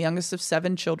household. I'm the youngest of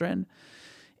 7 children.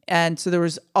 And so there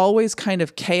was always kind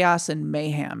of chaos and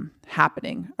mayhem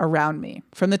happening around me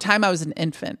from the time I was an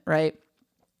infant, right?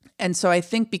 And so I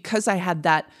think because I had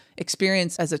that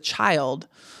experience as a child,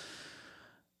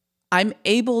 I'm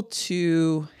able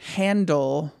to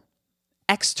handle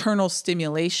external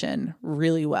stimulation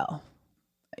really well.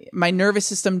 My nervous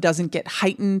system doesn't get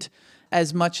heightened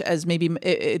as much as maybe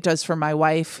it does for my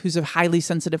wife, who's a highly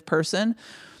sensitive person.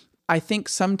 I think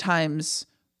sometimes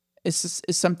is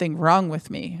something wrong with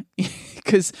me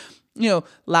because,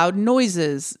 loud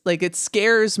noises, like it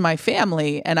scares my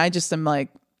family, and I just am like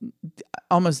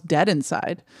almost dead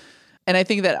inside. And I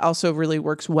think that also really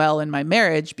works well in my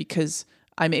marriage because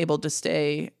I'm able to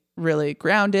stay really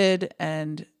grounded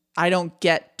and I don't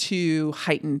get too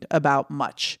heightened about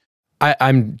much.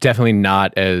 I'm definitely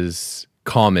not as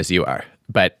calm as you are,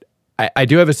 but I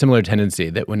do have a similar tendency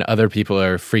that when other people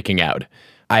are freaking out,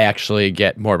 I actually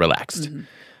get more relaxed. Mm-hmm.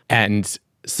 And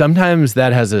sometimes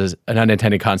that has an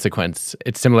unintended consequence.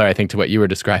 It's similar, I think, to what you were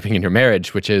describing in your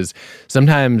marriage, which is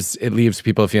sometimes it leaves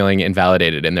people feeling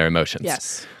invalidated in their emotions.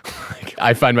 Yes.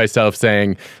 I find myself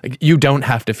saying, you don't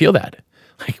have to feel that.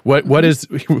 What's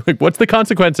the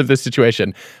consequence of this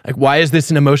situation? Why is this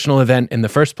an emotional event in the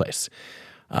first place?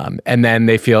 And then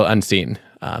they feel unseen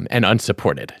and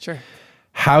unsupported. Sure.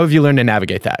 How have you learned to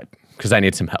navigate that? Because I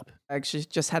need some help. I actually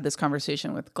just had this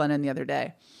conversation with Glennon the other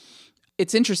day.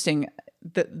 It's interesting,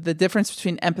 the difference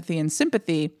between empathy and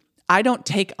sympathy. I don't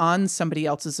take on somebody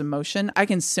else's emotion. I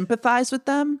can sympathize with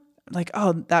them, like,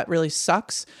 oh, that really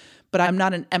sucks. But I'm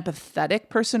not an empathetic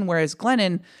person, whereas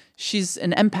Glennon, she's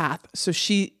an empath. So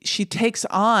she takes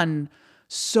on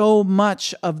so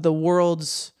much of the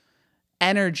world's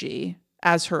energy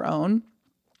as her own.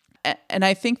 And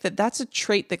I think that that's a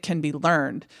trait that can be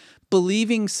learned,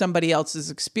 believing somebody else's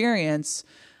experience.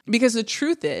 Because the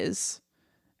truth is,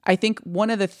 I think one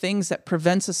of the things that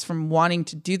prevents us from wanting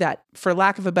to do that, for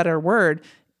lack of a better word,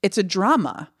 it's a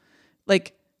drama.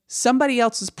 Like somebody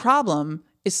else's problem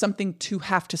is something to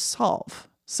have to solve,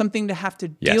 something to have to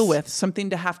deal with,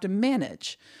 something to have to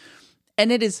manage.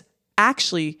 And it is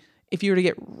actually, if you were to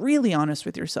get really honest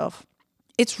with yourself,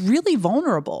 it's really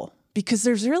vulnerable because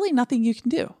there's really nothing you can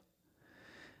do.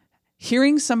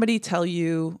 Hearing somebody tell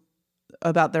you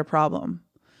about their problem,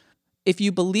 if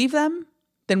you believe them,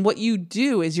 then what you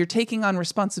do is you're taking on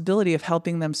responsibility of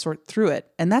helping them sort through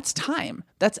it. And that's time,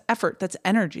 that's effort, that's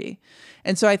energy.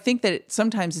 And so I think that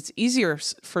sometimes it's easier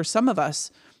for some of us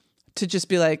to just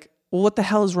be like, well, what the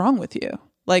hell is wrong with you?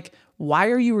 Like, why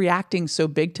are you reacting so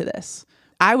big to this?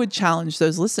 I would challenge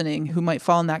those listening who might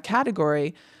fall in that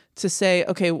category to say,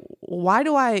 okay, why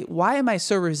am I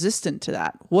so resistant to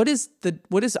that? What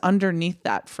is underneath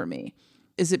that for me?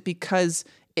 Is it because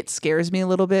it scares me a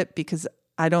little bit because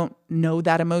I don't know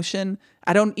that emotion?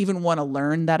 I don't even want to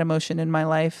learn that emotion in my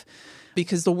life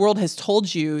because the world has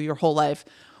told you your whole life,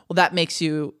 well, that makes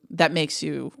you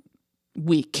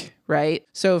weak, right?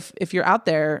 So if you're out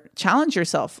there, challenge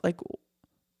yourself. Like,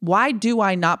 why do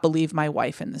I not believe my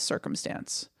wife in this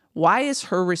circumstance? Why is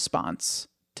her response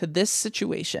to this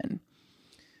situation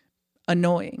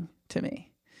annoying to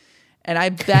me? And I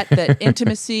bet that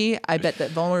intimacy, I bet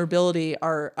that vulnerability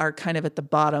are kind of at the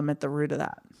bottom, at the root of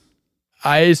that.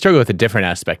 I struggle with a different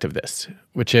aspect of this,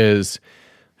 which is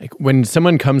like when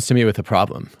someone comes to me with a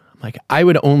problem, like I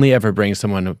would only ever bring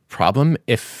someone a problem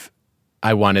if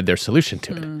I wanted their solution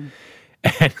to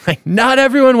it. And like not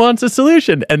everyone wants a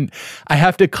solution. And I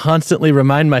have to constantly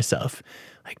remind myself,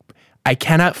 like I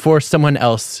cannot force someone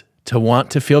else to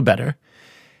want to feel better.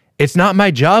 It's not my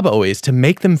job always to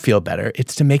make them feel better.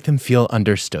 It's to make them feel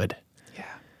understood.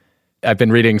 I've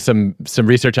been reading some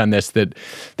research on this that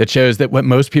shows that what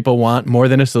most people want more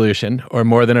than a solution or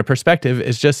more than a perspective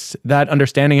is just that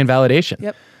understanding and validation.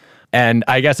 Yep. And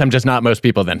I guess I'm just not most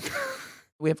people then.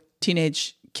 We have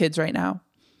teenage kids right now.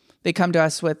 They come to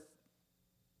us with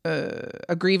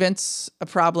a grievance, a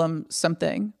problem,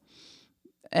 something.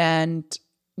 And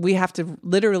we have to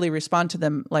literally respond to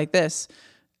them like this.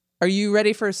 Are you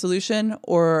ready for a solution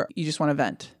or you just want to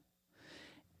vent?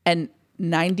 And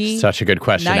such a good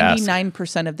question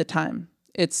 99% of the time,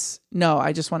 it's no,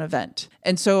 I just want to vent.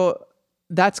 And so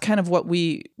that's kind of what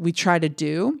we try to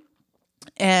do.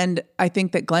 And I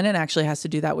think that Glennon actually has to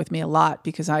do that with me a lot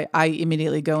because I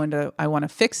immediately go into, I want to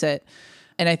fix it.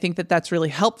 And I think that that's really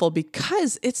helpful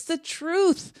because it's the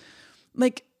truth.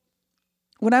 Like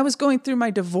when I was going through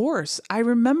my divorce, I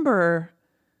remember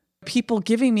people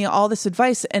giving me all this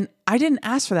advice and I didn't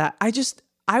ask for that.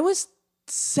 I was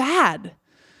sad.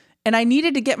 And I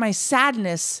needed to get my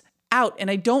sadness out, and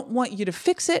I don't want you to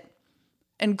fix it.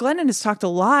 And Glennon has talked a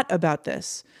lot about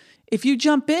this. If you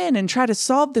jump in and try to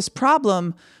solve this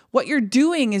problem, what you're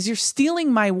doing is you're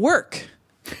stealing my work.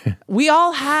 We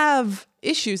all have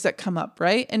issues that come up,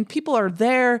 right? And people are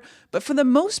there, but for the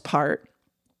most part,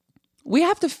 we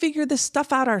have to figure this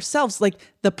stuff out ourselves. Like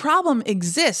the problem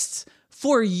exists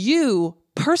for you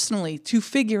personally to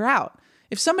figure out.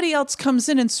 If somebody else comes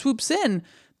in and swoops in,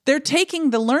 they're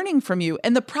taking the learning from you,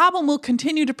 and the problem will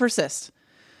continue to persist.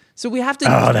 So we have to...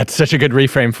 Oh, that's such a good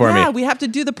reframe for me. Yeah, we have to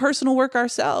do the personal work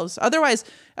ourselves. Otherwise,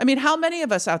 I mean, how many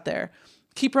of us out there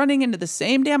keep running into the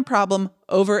same damn problem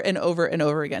over and over and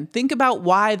over again? Think about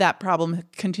why that problem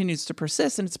continues to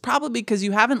persist, and it's probably because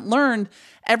you haven't learned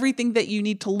everything that you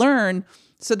need to learn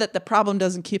so that the problem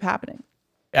doesn't keep happening.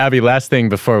 Abby, last thing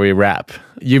before we wrap.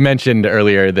 You mentioned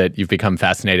earlier that you've become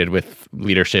fascinated with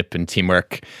leadership and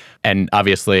teamwork. And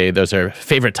obviously, those are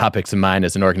favorite topics of mine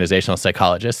as an organizational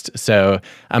psychologist. So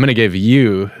I'm going to give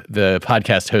you the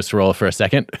podcast host role for a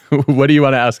second. What do you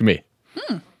want to ask me?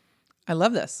 I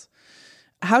love this.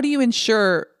 How do you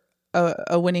ensure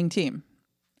a winning team?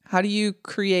 How do you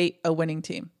create a winning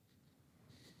team?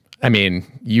 I mean,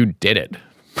 you did it.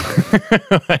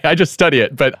 I just study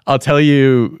it, but I'll tell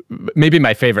you maybe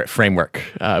my favorite framework,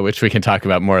 which we can talk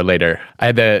about more later. I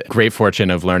had the great fortune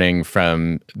of learning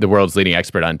from the world's leading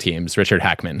expert on teams, Richard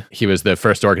Hackman. He was the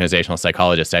first organizational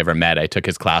psychologist I ever met. I took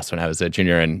his class when I was a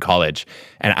junior in college,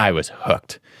 and I was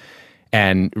hooked.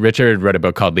 And Richard wrote a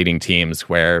book called Leading Teams,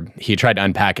 where he tried to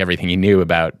unpack everything he knew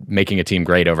about making a team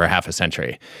great over half a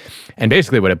century. And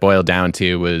basically what it boiled down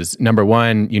to was, number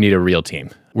one, you need a real team.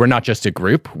 We're not just a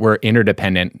group, we're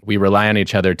interdependent. We rely on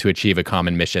each other to achieve a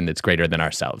common mission that's greater than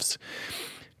ourselves.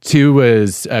 Two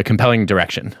was a compelling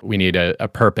direction. We need a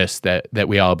purpose that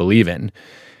we all believe in.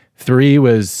 Three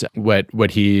was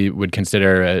what he would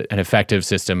consider an effective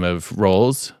system of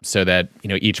roles so that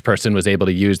each person was able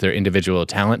to use their individual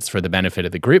talents for the benefit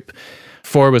of the group.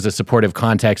 Four was a supportive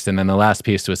context. And then the last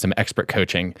piece was some expert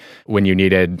coaching when you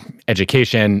needed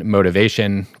education,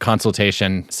 motivation,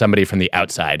 consultation, somebody from the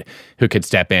outside who could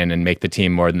step in and make the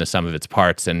team more than the sum of its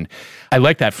parts. And I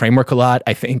like that framework a lot.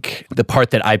 I think the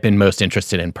part that I've been most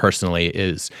interested in personally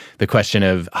is the question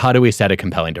of how do we set a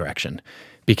compelling direction?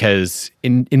 Because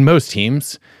in most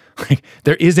teams,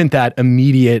 there isn't that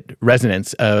immediate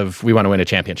resonance of we want to win a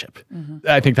championship. Mm-hmm.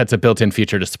 I think that's a built-in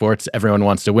feature to sports. Everyone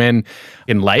wants to win.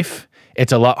 In life,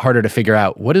 it's a lot harder to figure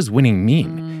out what does winning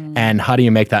mean and how do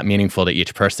you make that meaningful to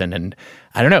each person. And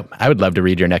I don't know, I would love to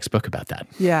read your next book about that.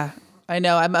 Yeah, I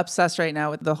know. I'm obsessed right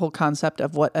now with the whole concept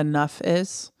of what enough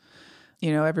is.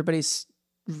 Everybody's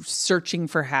searching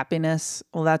for happiness.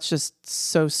 Well, that's just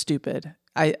so stupid.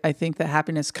 I think that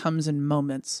happiness comes in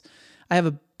moments. I have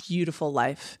a beautiful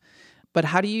life, but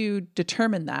how do you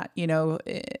determine that?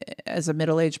 As a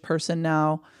middle-aged person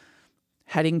now,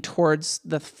 heading towards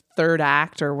the third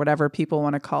act or whatever people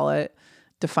want to call it,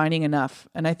 defining enough.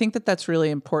 And I think that that's really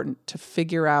important to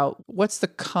figure out what's the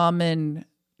common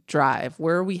drive.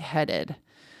 Where are we headed?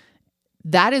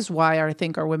 That is why I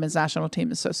think our women's national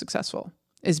team is so successful,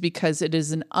 is because it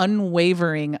is an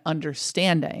unwavering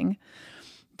understanding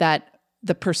that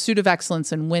the pursuit of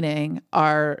excellence and winning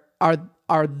are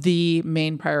the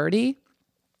main priority.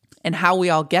 And how we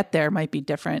all get there might be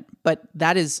different, but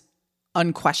that is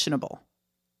unquestionable.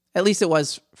 At least it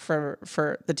was for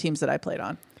the teams that I played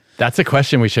on. That's a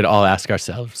question we should all ask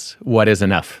ourselves. What is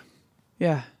enough?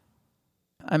 Yeah.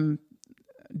 I'm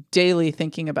daily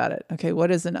thinking about it. Okay,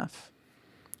 what is enough?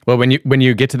 Well, when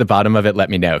you get to the bottom of it, let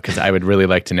me know, because I would really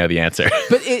like to know the answer.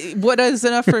 But what is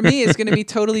enough for me is going to be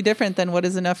totally different than what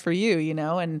is enough for you,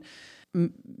 and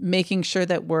making sure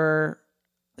that we're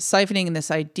siphoning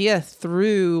this idea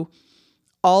through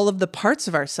all of the parts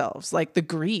of ourselves, like the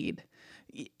greed.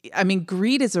 I mean,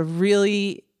 greed is a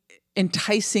really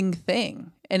enticing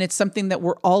thing. And it's something that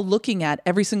we're all looking at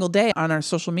every single day on our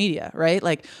social media, right?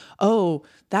 Like, oh,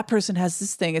 that person has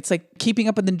this thing. It's like keeping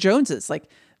up with the Joneses. Like,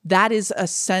 that is a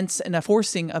sense and a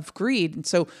forcing of greed. And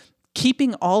so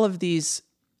keeping all of these,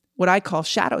 what I call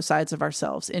shadow sides of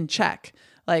ourselves, in check,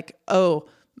 like, oh,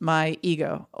 my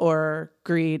ego or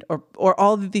greed or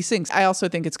all of these things. I also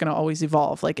think it's going to always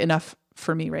evolve. Like, enough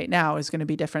for me right now is going to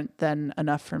be different than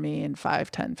enough for me in 5,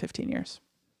 10, 15 years.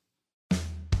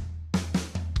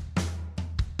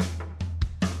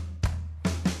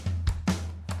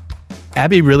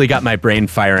 Abby really got my brain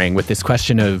firing with this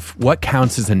question of what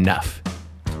counts as enough.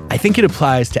 I think it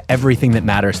applies to everything that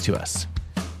matters to us.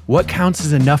 What counts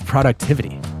as enough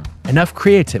productivity, enough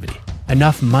creativity,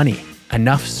 enough money,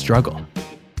 enough struggle?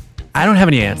 I don't have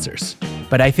any answers,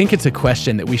 but I think it's a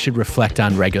question that we should reflect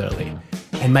on regularly.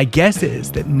 And my guess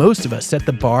is that most of us set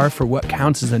the bar for what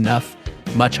counts as enough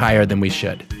much higher than we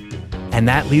should. And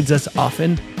that leads us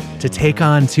often to take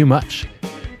on too much.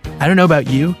 I don't know about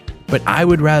you, but I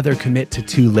would rather commit to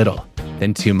too little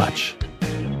than too much.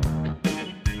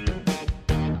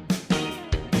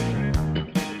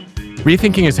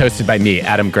 Rethinking is hosted by me,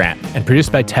 Adam Grant, and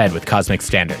produced by Ted with Cosmic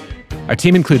Standard. Our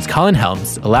team includes Colin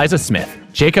Helms, Eliza Smith,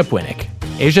 Jacob Winnick,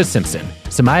 Asia Simpson,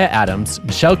 Samaya Adams,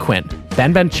 Michelle Quinn,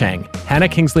 Ben Cheng, Hannah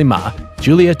Kingsley Ma,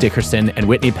 Julia Dickerson, and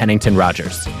Whitney Pennington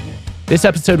Rogers. This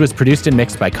episode was produced and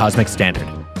mixed by Cosmic Standard.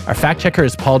 Our fact checker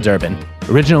is Paul Durbin.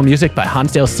 Original music by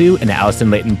Hansdale Sue and Allison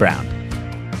Leighton Brown.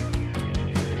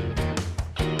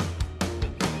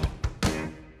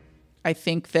 I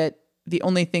think that the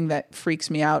only thing that freaks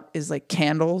me out is like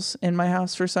candles in my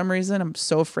house for some reason. I'm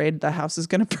so afraid the house is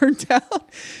going to burn down.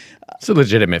 It's a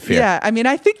legitimate fear. Yeah, I mean,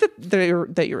 I think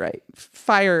that you're right.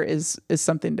 Fire is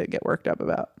something to get worked up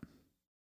about.